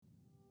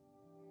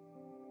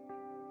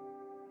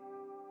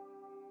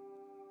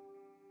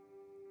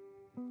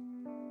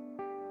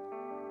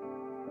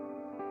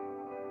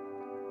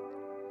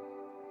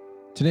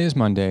Today is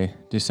Monday,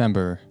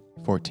 December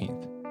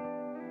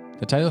 14th.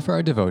 The title for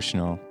our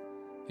devotional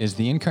is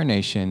The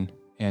Incarnation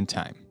and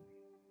Time.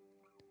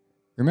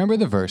 Remember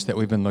the verse that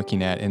we've been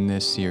looking at in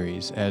this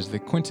series as the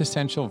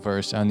quintessential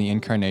verse on the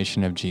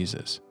incarnation of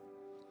Jesus.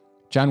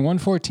 John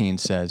 1:14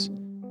 says,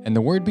 "And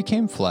the Word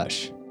became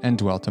flesh and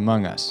dwelt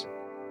among us.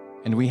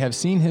 And we have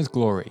seen his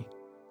glory,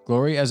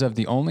 glory as of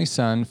the only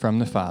Son from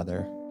the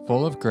Father,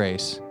 full of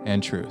grace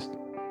and truth."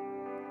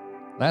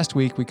 Last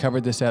week we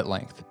covered this at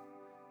length,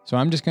 so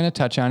I'm just going to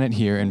touch on it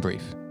here in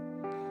brief.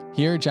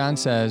 Here John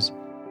says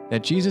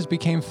that Jesus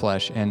became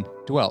flesh and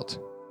dwelt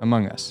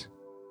among us.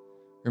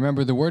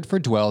 Remember, the word for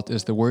dwelt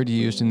is the word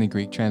used in the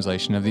Greek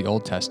translation of the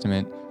Old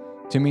Testament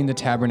to mean the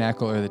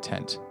tabernacle or the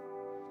tent.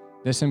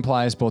 This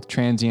implies both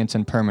transience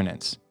and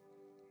permanence.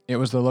 It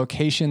was the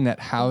location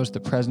that housed the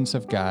presence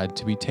of God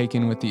to be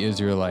taken with the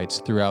Israelites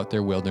throughout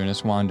their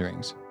wilderness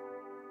wanderings.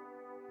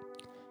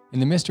 In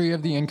the mystery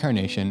of the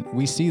incarnation,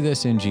 we see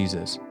this in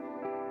Jesus.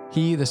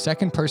 He, the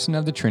second person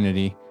of the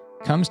Trinity,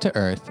 comes to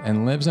earth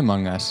and lives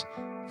among us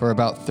for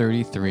about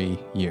 33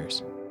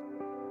 years.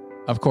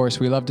 Of course,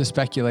 we love to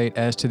speculate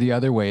as to the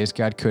other ways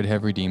God could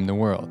have redeemed the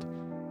world.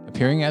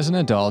 Appearing as an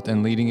adult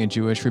and leading a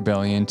Jewish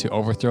rebellion to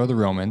overthrow the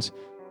Romans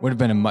would have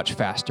been a much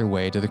faster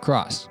way to the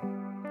cross.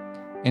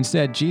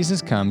 Instead,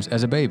 Jesus comes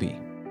as a baby,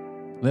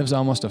 lives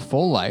almost a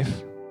full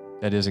life,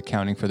 that is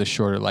accounting for the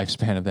shorter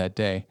lifespan of that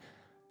day,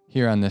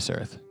 here on this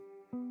earth.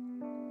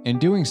 In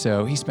doing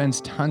so, he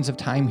spends tons of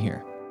time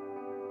here.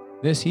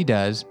 This he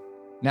does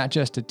not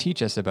just to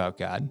teach us about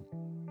God,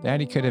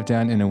 that he could have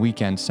done in a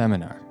weekend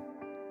seminar,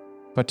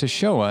 but to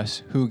show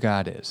us who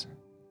God is.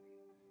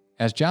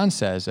 As John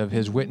says of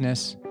his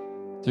witness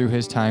through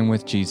his time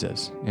with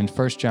Jesus in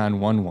 1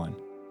 John 1:1,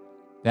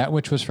 "That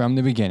which was from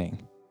the beginning,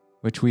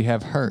 which we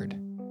have heard,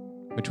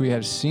 which we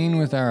have seen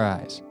with our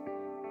eyes,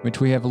 which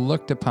we have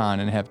looked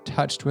upon and have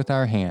touched with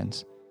our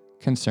hands,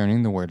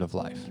 concerning the word of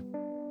life."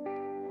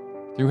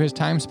 Through his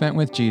time spent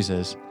with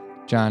Jesus,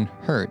 John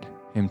heard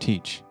him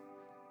teach.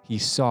 He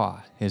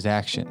saw his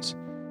actions,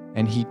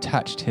 and he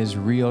touched his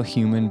real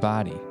human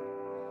body.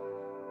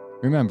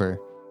 Remember,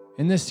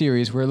 in this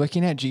series, we're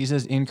looking at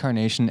Jesus'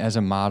 incarnation as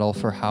a model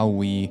for how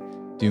we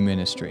do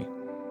ministry.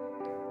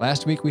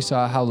 Last week, we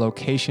saw how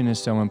location is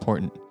so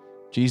important.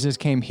 Jesus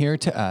came here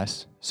to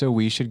us, so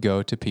we should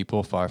go to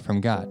people far from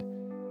God.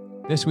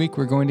 This week,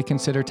 we're going to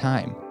consider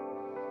time.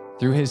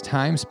 Through his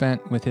time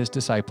spent with his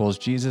disciples,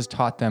 Jesus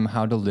taught them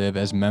how to live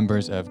as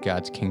members of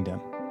God's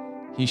kingdom.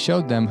 He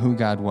showed them who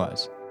God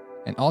was,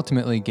 and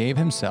ultimately gave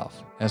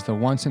himself as the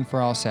once and for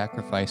all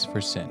sacrifice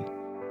for sin.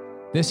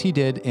 This he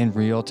did in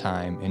real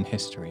time in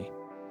history.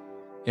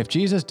 If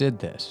Jesus did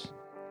this,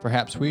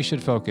 perhaps we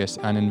should focus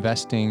on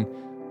investing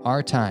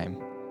our time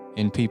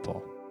in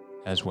people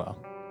as well.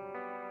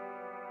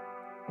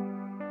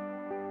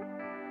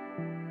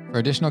 For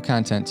additional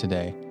content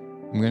today,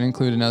 I'm going to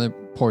include another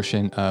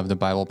portion of the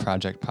Bible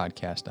Project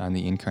podcast on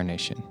the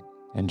incarnation.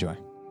 Enjoy.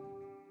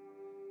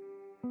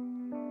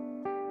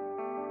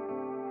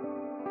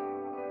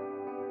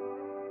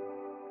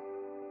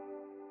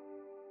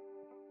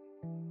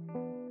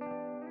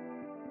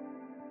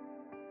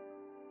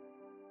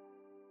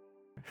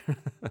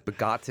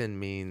 Begotten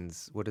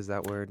means, what is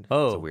that word?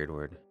 Oh. It's a weird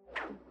word.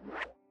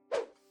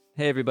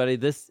 Hey, everybody,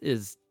 this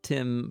is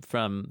Tim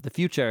from the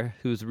future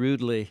who's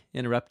rudely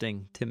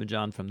interrupting Tim and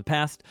John from the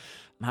past.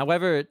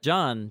 However,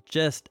 John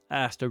just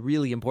asked a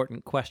really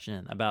important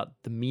question about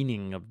the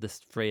meaning of this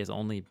phrase,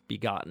 only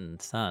begotten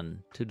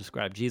son, to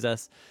describe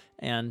Jesus.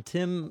 And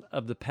Tim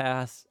of the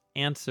past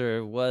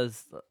answer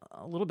was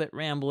a little bit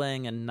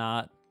rambling and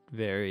not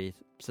very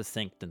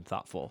succinct and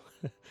thoughtful,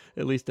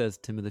 at least as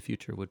Tim of the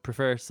future would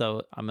prefer.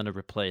 So I'm going to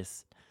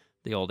replace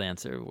the old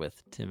answer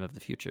with Tim of the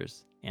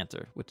future's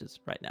answer, which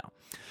is right now.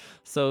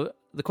 So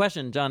the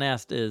question John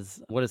asked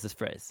is, what is this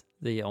phrase,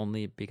 the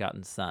only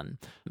begotten son?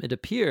 It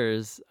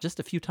appears just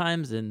a few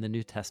times in the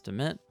New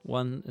Testament.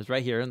 One is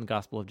right here in the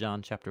Gospel of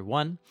John, chapter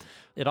 1.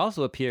 It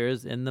also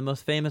appears in the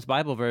most famous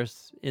Bible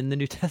verse in the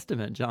New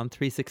Testament, John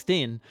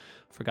 3:16.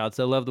 "For God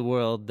so loved the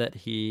world that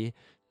he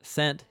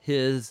sent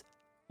his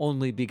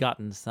only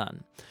begotten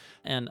son,"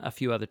 and a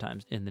few other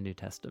times in the New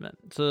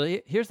Testament. So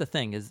here's the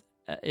thing is,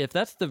 if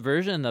that's the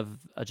version of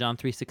John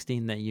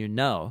 3:16 that you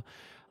know,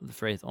 the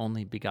phrase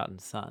only begotten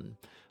son,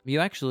 you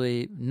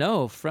actually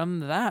know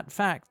from that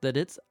fact that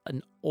it's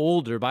an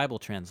older Bible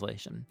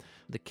translation.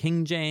 The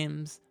King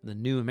James, the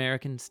New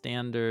American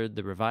Standard,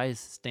 the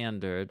Revised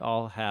Standard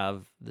all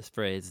have this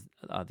phrase,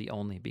 the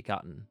only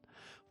begotten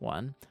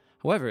one.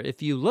 However,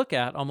 if you look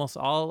at almost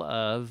all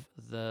of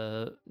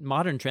the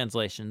modern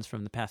translations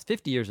from the past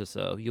 50 years or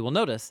so, you will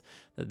notice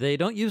that they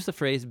don't use the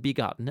phrase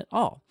begotten at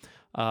all.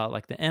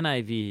 Like the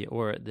NIV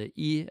or the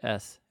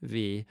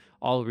ESV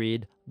all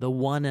read the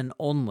one and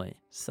only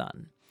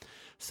Son.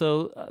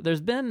 So there's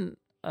been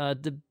a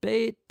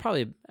debate,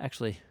 probably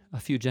actually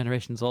a few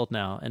generations old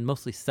now, and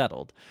mostly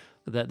settled,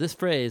 that this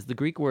phrase, the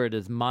Greek word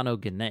is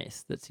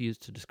monogenes, that's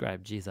used to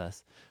describe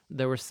Jesus.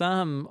 There were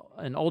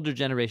an older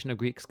generation of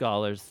Greek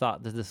scholars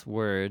thought that this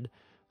word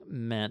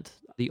meant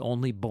the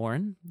only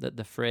born, that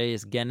the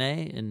phrase gene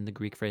in the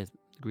Greek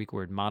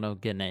word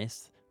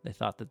monogenes, they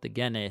thought that the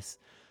genes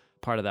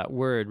part of that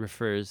word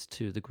refers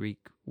to the Greek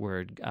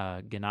word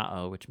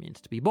genao, which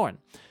means to be born.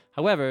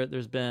 However,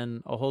 there's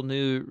been a whole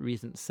new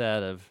recent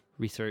set of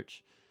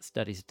research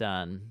studies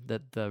done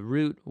that the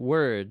root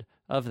word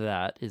of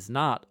that is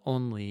not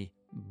only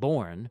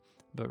born,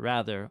 but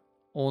rather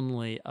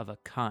only of a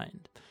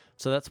kind.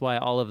 So that's why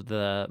all of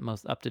the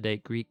most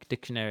up-to-date Greek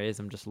dictionaries,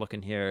 I'm just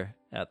looking here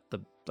at the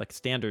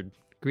standard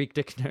Greek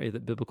dictionary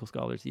that biblical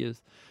scholars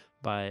use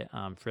by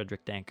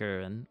Frederick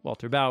Danker and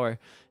Walter Bauer,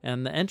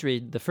 and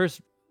the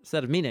first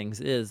set of meanings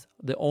is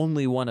the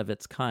only one of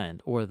its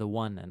kind, or the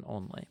one and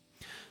only.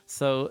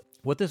 So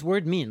what this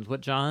word means,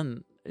 what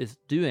John is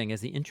doing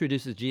as he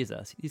introduces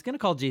Jesus, he's going to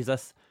call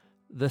Jesus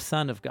the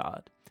Son of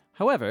God.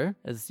 However,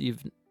 as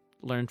you've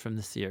learned from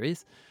the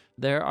series,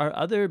 there are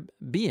other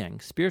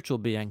beings, spiritual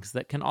beings,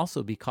 that can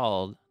also be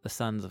called the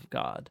sons of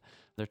God.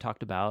 They're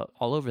talked about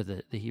all over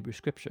the Hebrew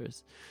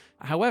Scriptures.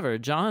 However,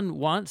 John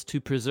wants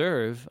to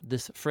preserve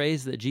this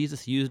phrase that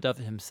Jesus used of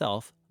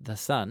himself, the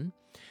Son,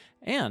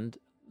 and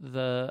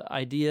the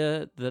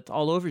idea that's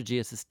all over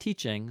Jesus'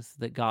 teachings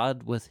that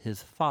God was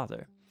his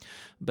Father.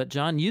 But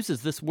John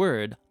uses this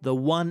word, the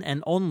one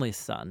and only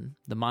Son,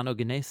 the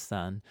monogenes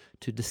Son,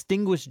 to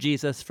distinguish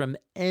Jesus from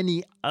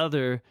any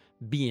other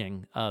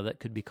being that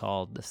could be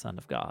called the Son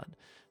of God.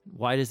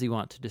 Why does he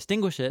want to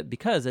distinguish it?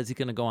 Because, as he's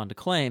going to go on to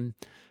claim,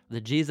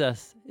 that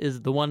Jesus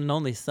is the one and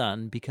only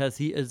Son because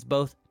he is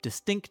both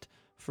distinct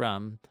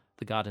from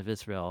the God of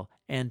Israel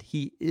and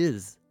he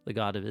is the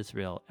God of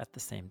Israel at the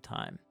same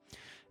time.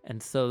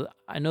 And so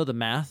I know the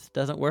math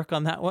doesn't work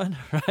on that one,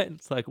 right?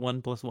 It's like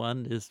 1 +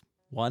 1 is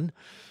 1.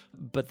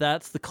 But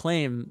that's the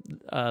claim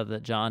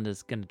that John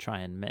is going to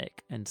try and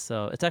make. And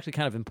so it's actually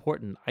kind of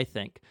important, I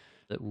think,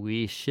 that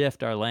we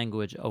shift our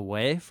language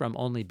away from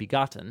only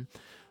begotten,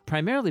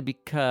 primarily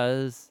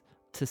because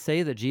to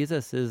say that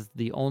Jesus is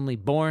the only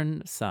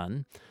born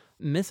Son,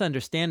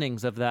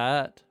 misunderstandings of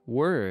that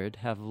word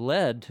have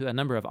led to a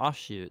number of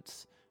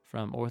offshoots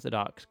from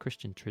Orthodox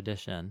Christian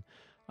tradition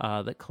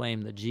that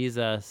claim that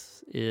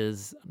Jesus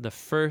is the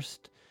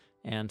first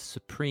and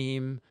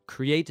supreme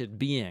created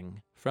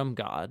being from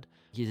God.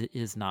 He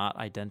is not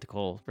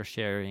identical or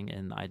sharing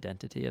in the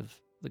identity of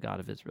the God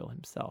of Israel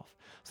himself.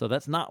 So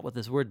that's not what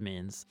this word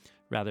means.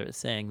 Rather, it's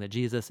saying that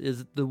Jesus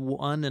is the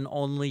one and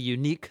only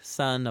unique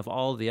Son of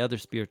all the other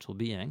spiritual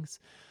beings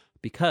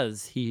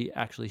because he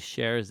actually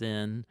shares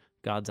in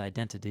God's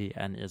identity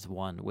and is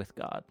one with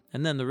God.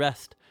 And then the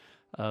rest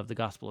of the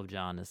Gospel of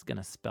John is going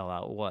to spell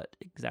out what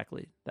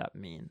exactly that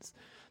means.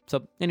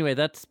 So anyway,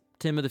 that's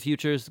Tim of the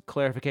Future's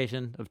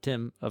clarification of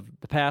Tim of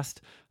the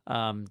past.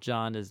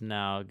 John is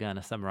now going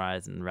to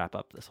summarize and wrap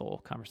up this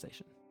whole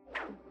conversation.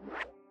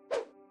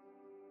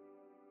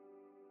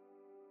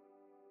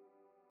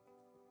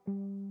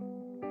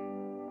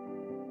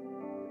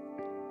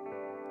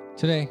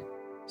 Today,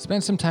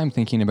 spend some time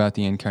thinking about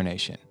the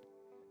incarnation.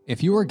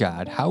 If you were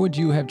God, how would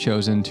you have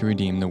chosen to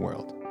redeem the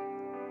world?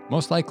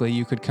 Most likely,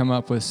 you could come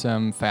up with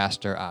some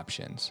faster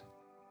options.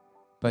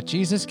 But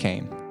Jesus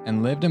came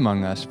and lived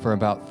among us for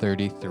about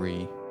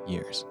 33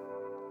 years.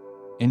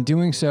 In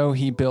doing so,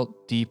 he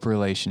built deep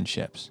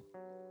relationships,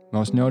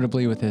 most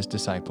notably with his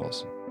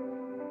disciples.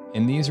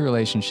 In these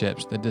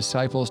relationships, the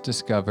disciples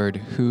discovered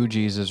who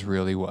Jesus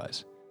really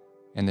was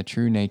and the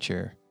true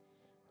nature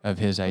of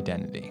his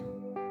identity.